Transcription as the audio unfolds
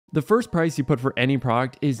The first price you put for any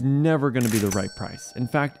product is never going to be the right price. In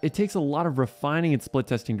fact, it takes a lot of refining and split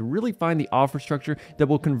testing to really find the offer structure that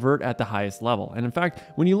will convert at the highest level. And in fact,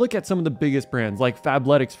 when you look at some of the biggest brands like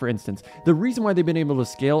Fabletics, for instance, the reason why they've been able to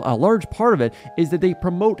scale, a large part of it is that they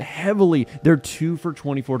promote heavily their 2 for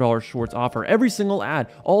 $24 shorts offer. Every single ad,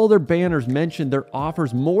 all their banners mention their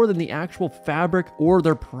offers more than the actual fabric or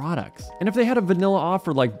their products. And if they had a vanilla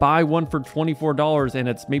offer like buy one for $24 and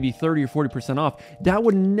it's maybe 30 or 40% off, that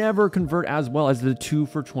would never convert as well as the 2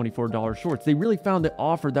 for $24 shorts. They really found the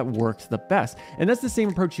offer that works the best. And that's the same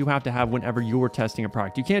approach you have to have whenever you're testing a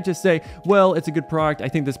product. You can't just say, well, it's a good product, I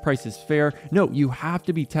think this price is fair. No, you have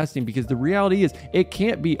to be testing, because the reality is it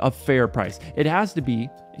can't be a fair price. It has to be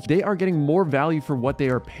they are getting more value for what they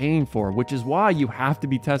are paying for, which is why you have to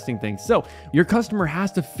be testing things. So your customer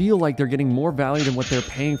has to feel like they're getting more value than what they're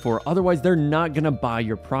paying for. Otherwise, they're not going to buy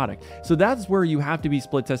your product. So that's where you have to be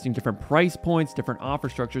split testing different price points, different offer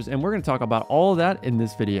structures, and we're going to talk about all of that in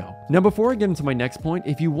this video. Now, before I get into my next point,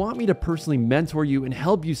 if you want me to personally mentor you and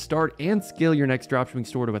help you start and scale your next dropshipping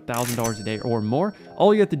store to $1,000 a day or more,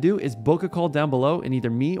 all you have to do is book a call down below, and either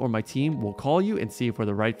me or my team will call you and see if we're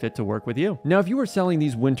the right fit to work with you. Now, if you were selling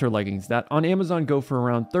these winter leggings that on Amazon go for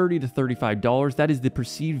around $30 to $35, that is the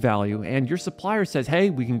perceived value, and your supplier says,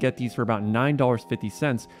 hey, we can get these for about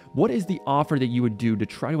 $9.50, what is the offer that you would do to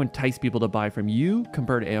try to entice people to buy from you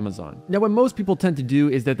compared to Amazon? Now, what most people tend to do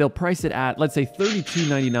is that they'll price it at, let's say,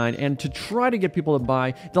 $32.99, and to try to get people to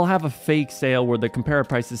buy, they'll have a fake sale where the comparative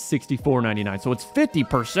price is $64.99, so it's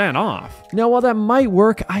 50% off. Now, while that might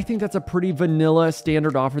work, I think that's a pretty vanilla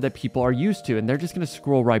standard offer that people are used to, and they're just going to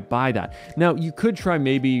scroll right by that. Now, you could try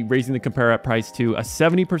maybe raising the comparative price to a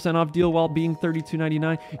 70% off deal while being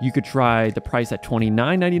 $32.99. You could try the price at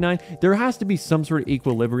 $29.99. There has to be some sort of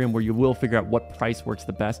equilibrium where you will figure out what price works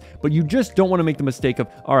the best, but you just don't want to make the mistake of,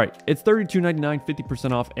 all right, it's $32.99,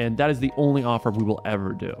 50% off, and that is the only offer we will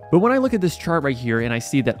ever do. But when I look at this chart right here and I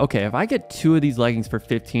see that, okay, if I get 2 of these leggings for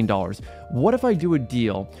 $15, what if I do a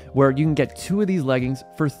deal where you can get 2 of these leggings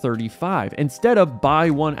for $35 instead of buy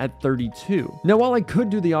one at $32? Now, while I could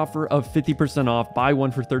do the offer of 50% off, buy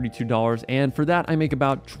one for $32, and for that I make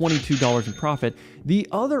about $22 in profit, the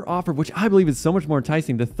other offer, which I believe is so much more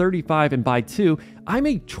enticing, the $35 and buy 2, I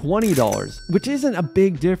make $20, which isn't a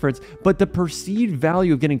big difference, but the perceived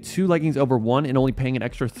value of getting 2 leggings over one and only paying an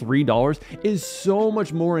extra $3 is so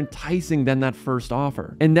much more enticing than that first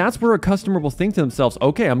offer. And that's where a customer will think to themselves,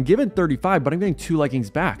 okay, I'm giving $35, but I'm getting 2 leggings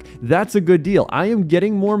back. That's a good deal. I am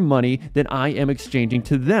getting more money than I am exchanging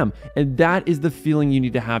to them. And that is the feeling you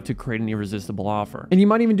need to have to create an irresistible offer. And you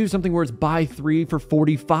might even do something where it's buy 3 for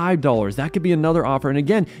 $45. That could be another offer. And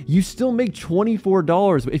again, you still make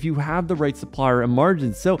 $24 if you have the right supplier and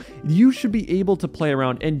margins. So you should be able to play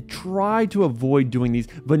around and try to avoid doing these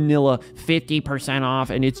vanilla 50% off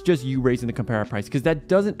and it's just you raising the comparative price, because that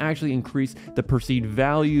doesn't actually increase the perceived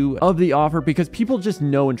value of the offer, because people just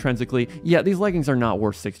know intrinsically, yeah, these leggings are not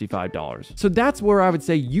worth $65. So that's where I would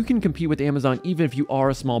say you can compete with Amazon even if you are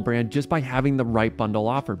a small brand, just by having the right bundle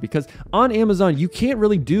offer, because on Amazon you can't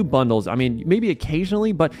really do bundles. I mean, maybe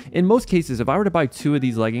occasionally, but in most cases, if I were to buy 2 of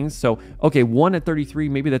these leggings, so okay, one at $33,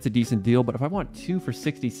 maybe that's a decent deal, but if I want 2 for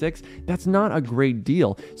 $66, that's not a great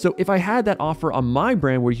deal. So if I had that offer on my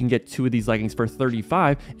brand where you can get 2 of these leggings for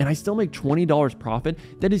 $35 and I still make $20 profit,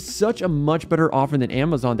 that is such a much better offer than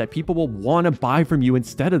Amazon that people will want to buy from you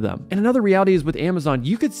instead of them. And another reality is with Amazon,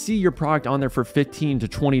 you could see your product on there for $15 to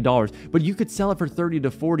 $20, but you could sell it for $30 to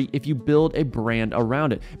 $40 if you build a brand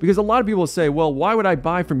around it. Because a lot of people say, well, why would I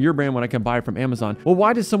buy from your brand when I can buy from Amazon? Well,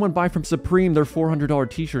 why does someone buy from Supreme their $400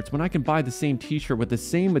 t-shirts when I can buy the same t-shirt with the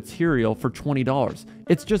same material for $20?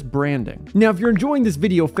 It's just branding. Now, if you're enjoying this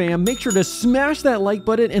video, fam, make sure to smash that like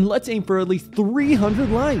button and let's aim for at least 300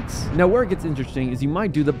 likes. Now, where it gets interesting is you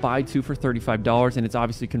might do the buy 2 for $35 and it's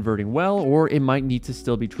obviously converting well, or it might need to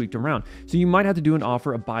still be tweaked around. So you might have to do an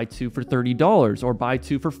offer of buy 2 for $30 or buy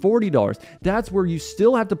 2 for $40. That's where you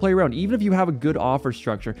still have to play around, even if you have a good offer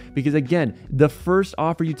structure, because again, the first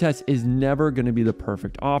offer you test is never going to be the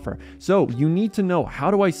perfect offer. So you need to know,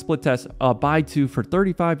 how do I split test buy 2 for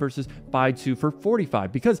 $35 versus buy 2 for $45?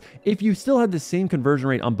 Because if you still have the same conversion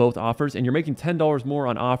rate on both offers and you're making $10 more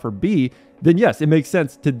on offer B, then yes, it makes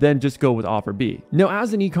sense to then just go with offer B. Now,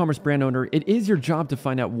 as an e-commerce brand owner, it is your job to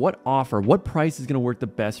find out what offer, what price is going to work the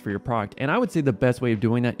best for your product. And I would say the best way of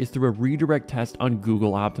doing that is through a redirect test on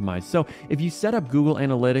Google Optimize. So if you set up Google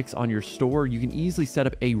Analytics on your store, you can easily set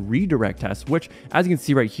up a redirect test, which, as you can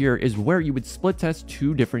see right here, is where you would split test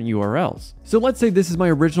 2 different URLs. So let's say this is my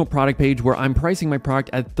original product page where I'm pricing my product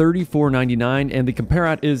at $34.99 and the compare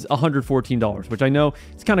at is $114, which I know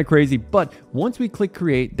it's kind of crazy, but once we click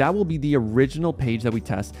create, that will be the original page that we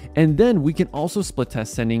test, and then we can also split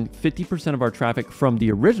test sending 50% of our traffic from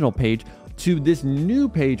the original page to this new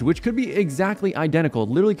page, which could be exactly identical. It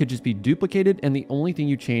literally could just be duplicated, and the only thing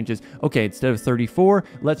you change is, okay, instead of 34,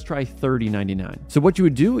 let's try 30.99. So what you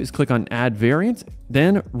would do is click on add variant,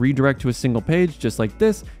 then redirect to a single page just like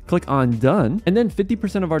this, click on done, and then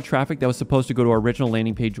 50% of our traffic that was supposed to go to our original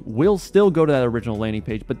landing page will still go to that original landing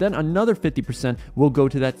page, but then another 50% will go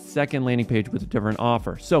to that second landing page with a different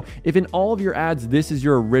offer. So if in all of your ads, this is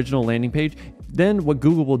your original landing page, then what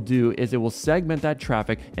Google will do is it will segment that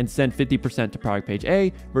traffic and send 50% to product page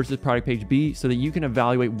A versus product page B so that you can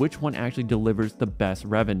evaluate which one actually delivers the best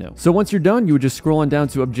revenue. So once you're done, you would just scroll on down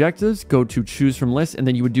to objectives, go to choose from list, and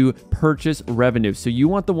then you would do purchase revenue. So you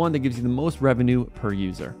want the one that gives you the most revenue per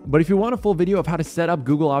user. But if you want a full video of how to set up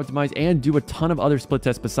Google Optimize and do a ton of other split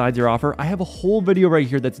tests besides your offer, I have a whole video right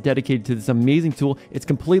here that's dedicated to this amazing tool. It's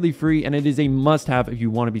completely free and it is a must-have if you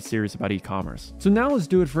want to be serious about e-commerce. So now let's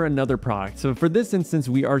do it for another product. So for this instance,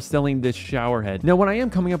 we are selling this shower head. Now, when I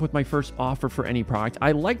am coming up with my first offer for any product,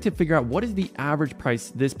 I like to figure out what is the average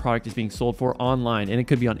price this product is being sold for online. And it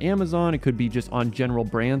could be on Amazon, it could be just on general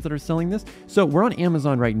brands that are selling this. So we're on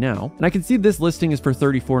Amazon right now, and I can see this listing is for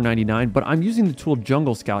 $34.99, but I'm using the tool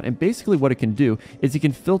Jungle Scout, and basically what it can do is it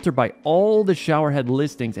can filter by all the shower head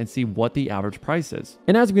listings and see what the average price is.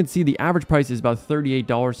 And as you can see, the average price is about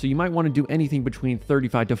 $38, so you might want to do anything between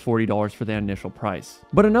 $35 to $40 for the initial price.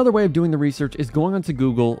 But another way of doing the research is going onto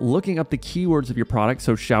Google, looking up the keywords of your product,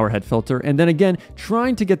 so shower head filter, and then again,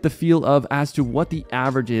 trying to get the feel of as to what the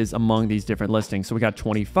average is among these different listings. So we got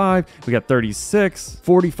 25, we got 36,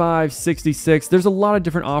 45, 66. There's a lot of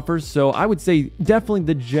different offers, so I would say definitely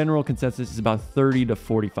the general consensus is about $30 to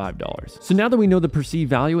 $45. So now that we know the perceived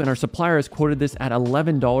value and our supplier has quoted this at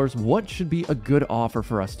 $11, what should be a good offer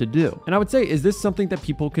for us to do? And I would say, is this something that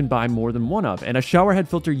people can buy more than one of? And a shower head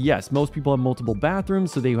filter, yes, most people have multiple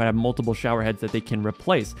bathrooms, so they have multiple shower heads that they can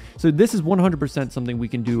replace. So this is 100% something we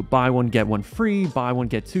can do, buy one, get one free, buy one,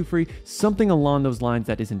 get two free, something along those lines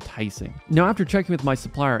that is enticing. Now, after checking with my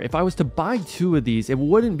supplier, if I was to buy two of these, it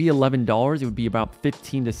wouldn't be $11, it would be about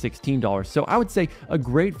 $15 to $16. So I would say a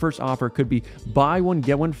great first offer could be buy one,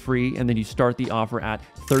 get one free, and then you start the offer at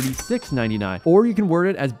 $36.99. Or you can word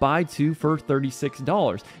it as buy two for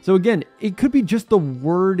 $36. So again, it could be just the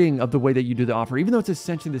wording of the way that you do the offer, even though it's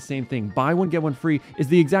essentially the same thing. Buy one, get one free is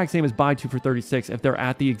the exact same as buy two for $36 if they're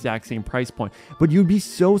at the exact same price point. But you'd be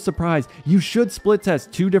so surprised. You should split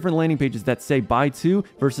test two different landing pages that say buy two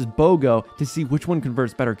versus BOGO to see which one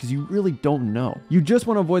converts better, because you really don't know. You just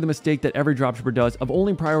want to avoid the mistake that every dropshipper does of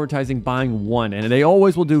only prioritizing buying one, and they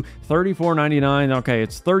always will do $34.99. Okay,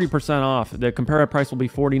 it's 30% off. The comparative price will be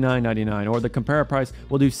 $49.99, or the comparative price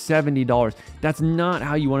will do $70. That's not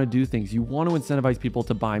how you want to do things. You want to incentivize people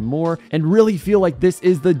to buy more and really feel like this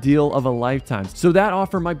is the deal of a lifetime. So that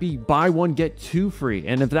offer might be buy one, get two free.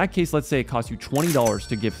 And if that case, let's say it costs you $20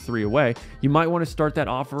 to give three away, you might want to start that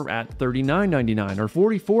offer at $39.99 or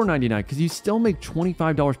 $44.99, because you still make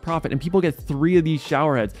 $25 profit and people get three of these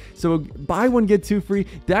shower heads. So buy one, get two free,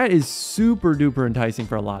 that is super duper enticing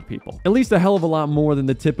for a lot of people. At least a hell of a lot more than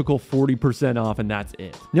the typical 40% off, and that's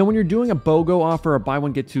it. Now, when you're doing a BOGO offer or buy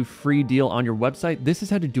one, get two free deal on your website, this is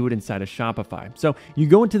how to do it inside of Shopify. So you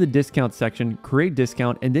go into the discount section, create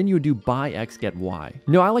discount, and then you would do buy X, get Y.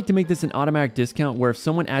 Now, I like to make this an automatic discount where if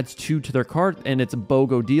someone adds two to their cart and it's a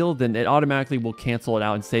BOGO deal, then it automatically will cancel it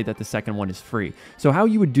out and say that the second one is free. So how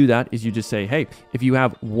you would do that is you just say, hey, if you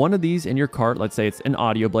have one of these in your cart, let's say it's an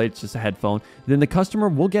audio blade, it's just a headphone, then the customer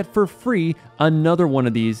will get for free another one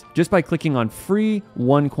of these just by clicking on free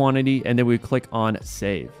one quantity, and then we click on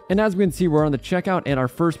save. And as we can see, we're on the checkout and our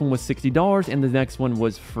first one was $60 and the next one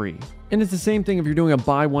was free. And it's the same thing if you're doing a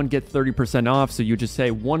buy one, get 30% off. So you just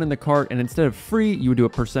say one in the cart, and instead of free, you would do a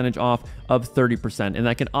percentage off of 30%. And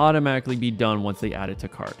that can automatically be done once they add it to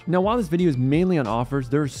cart. Now, while this video is mainly on offers,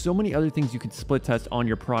 there are so many other things you could split test on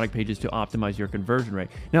your product pages to optimize your conversion rate.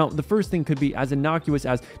 Now, the first thing could be as innocuous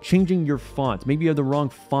as changing your font. Maybe you have the wrong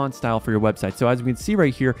font style for your website. So as we can see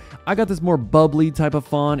right here, I got this more bubbly type of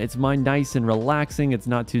font. It's nice and relaxing. It's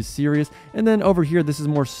not too serious. And then over here, this is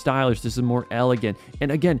more stylish. This is more elegant.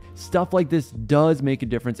 And again, stuff like this does make a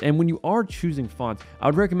difference. And when you are choosing fonts, I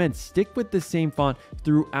would recommend stick with the same font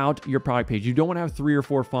throughout font your product page. You don't want to have 3 or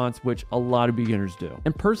 4 fonts, which a lot of beginners do.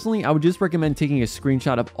 And personally, I would just recommend taking a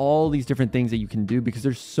screenshot of all these different things that you can do, because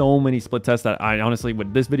there's so many split tests that I honestly,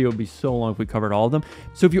 this video would be so long if we covered all of them.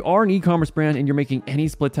 So if you are an e-commerce brand and you're making any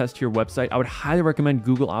split test to your website, I would highly recommend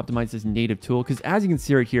Google Optimize's native tool, because as you can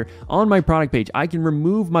see right here on my product page, I can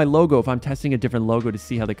remove my logo if I'm testing a different logo to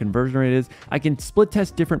see how the conversion rate is. I can split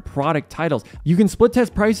test different product titles. You can split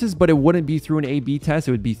test prices, but it wouldn't be through an A/B test.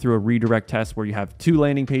 It would be through a redirect test where you have 2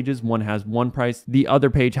 landing pages. One has one price, the other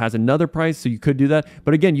page has another price. So you could do that.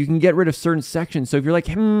 But again, you can get rid of certain sections. So if you're like,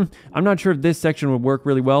 I'm not sure if this section would work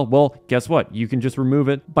really well, guess what? You can just remove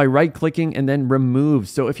it by right-clicking and then remove.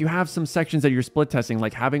 So if you have some sections that you're split testing,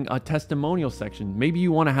 like having a testimonial section, maybe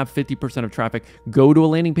you want to have 50% of traffic go to a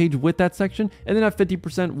landing page with that section, and then have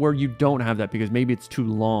 50% where you don't have that because maybe it's too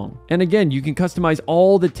long. And again, you can customize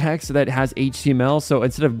all the text that has HTML. So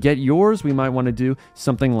instead of get yours, we might want to do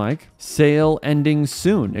something like sale ending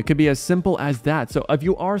soon. It could be as simple as that. So if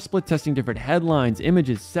you are split testing different headlines,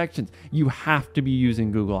 images, sections, you have to be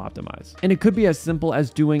using Google Optimize. And it could be as simple as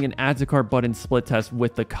doing an add to cart button split test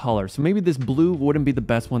with the color. So maybe this blue wouldn't be the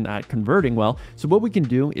best one at converting well. So what we can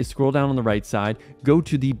do is scroll down on the right side, go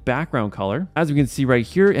to the background color, as we can see right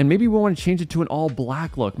here, and maybe we want to change it to an all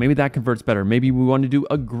black look. Maybe that converts better. Maybe we want to do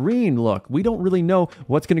a green look. We don't really know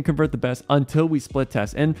what's going to convert the best until we split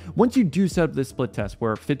test. And once you do set up this split test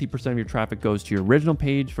where 50% of your traffic goes to your original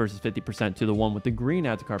page versus 50% to the one with the green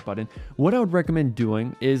add to cart button, what I would recommend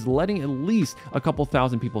doing is letting at least a couple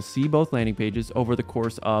thousand people see both landing pages over the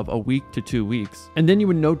course of a week to 2 weeks. And then you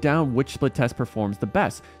would note down which split test performs the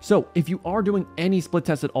best. So if you are doing any split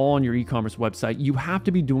test at all on your e-commerce website, you have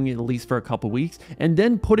to be doing it at least for a couple weeks and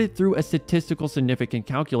then put it through a statistical significant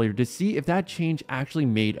calculator to see if that change actually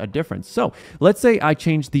made a difference. So let's say I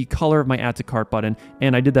changed the color of my add to cart button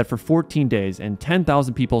and I did that for 14 days and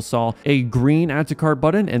 10,000 people saw a green add to cart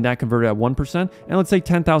button and that converted at 1%. And let's say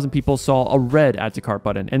 10,000 people saw a red add to cart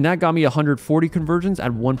button and that got me 140 conversions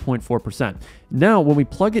at 1.4%. Now, when we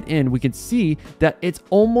plug it in, we can see that it's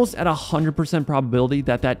almost at 100% probability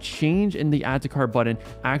that that change in the add to cart button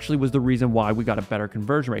actually was the reason why we got a better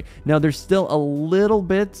conversion rate. Now, there's still a little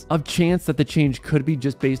bit of chance that the change could be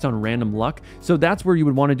just based on random luck. So that's where you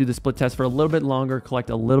would want to do the split test for a little bit longer,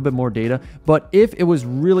 collect a little bit more data. But if it was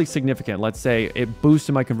really significant, let's say it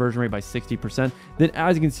boosted my conversion rate by 60%, then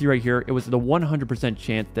as you can see right here, it was the 100%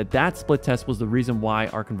 chance that that split test was the reason why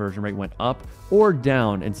our conversion rate went up or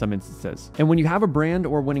down in some instances. And when you have a brand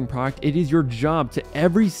or winning product, it is your job to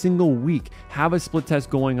every single week have a split test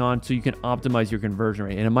going on so you can optimize your conversion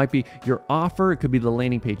rate. And it might be your offer, it could be the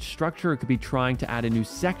landing page structure, it could be trying to add a new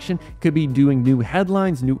section, it could be doing new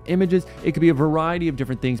headlines, new images, it could be a variety of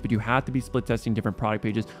different things, but you have to be split testing different product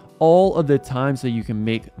pages all of the time so you can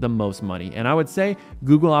make the most money. And I would say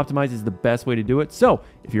Google Optimize is the best way to do it. So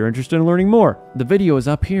if you're interested in learning more, the video is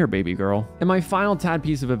up here, baby girl. And my final tad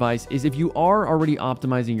piece of advice is if you are already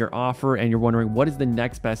optimizing your offer and you're wondering what is the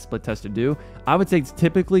next best split test to do, I would say it's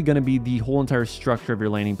typically going to be the whole entire structure of your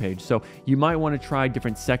landing page. So you might want to try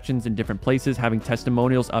different sections in different places, having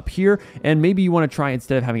testimonials up here, and maybe you want to try,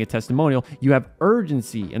 instead of having a testimonial, you have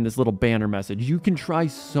urgency in this little banner message. You can try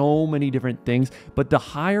so many different things, but the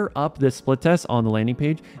higher up this split test on the landing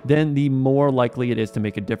page, then the more likely it is to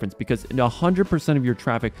make a difference, because 100% of your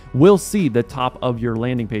traffic will see the top of your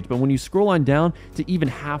landing page. But when you scroll on down to even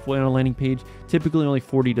halfway on a landing page, typically only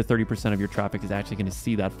 40 to 30% of your traffic is actually going to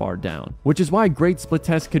see that far down, which is why great split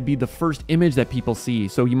tests could be the first image that people see.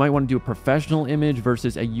 So you might want to do a professional image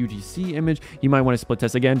versus a UGC image. You might want to split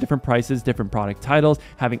test, again, different prices, different product titles,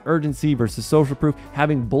 having urgency versus social proof,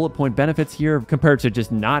 having bullet point benefits here compared to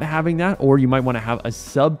just not having that. Or you might want to have a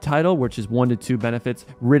subtitle, which is 1 to 2 benefits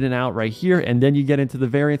written out right here. And then you get into the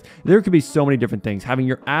variants. There could be so many different things. Having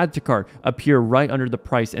your add to cart appear right under the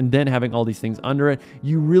price and then having all these things under it.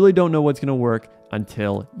 You really don't know what's going to work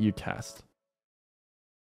until you test.